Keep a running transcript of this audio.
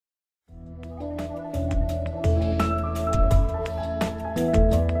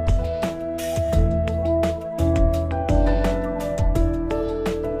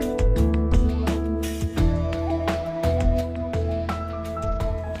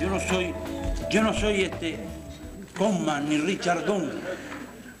Yo no soy Conman ni Richard Dunn.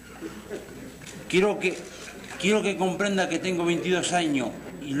 Quiero que comprenda que tengo 22 años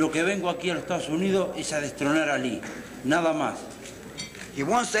y lo que vengo aquí a los Estados Unidos es a destronar a Lee, nada más. He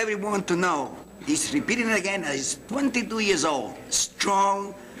wants everyone to know, he's repeating it again, that he's 22 years old,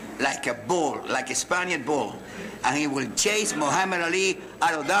 strong like a bull, like a Spaniard bull, and he will chase Muhammad Ali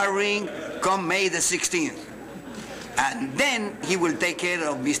out of that ring come May the 16th. And then he will take care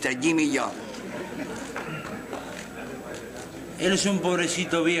of Mr. Jimmy Young. Él es un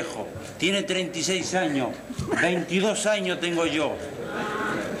pobrecito viejo, tiene 36 años, 22 años tengo yo.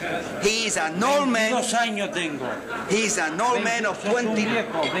 He is an old man. 22 años tengo. He is an old man of 20.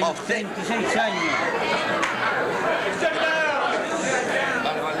 Viejo, 26 años.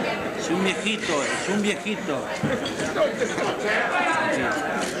 Es un viejito, es un viejito.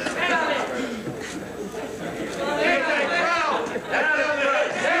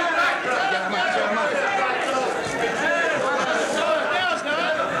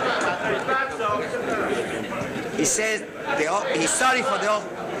 He says he's sorry for the.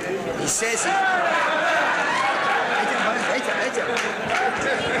 He says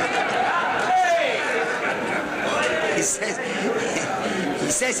he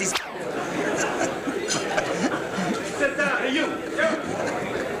says he's.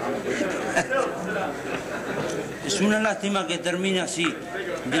 Es una lástima que termine así.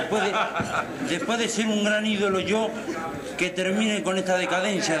 Después de ser un gran ídolo yo, que termine con esta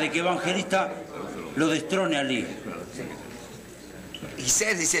decadencia de que Evangelista lo destrone a Lee. He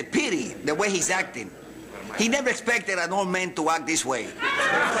says it's a pity the way he's acting. He never expected an old man to act this way.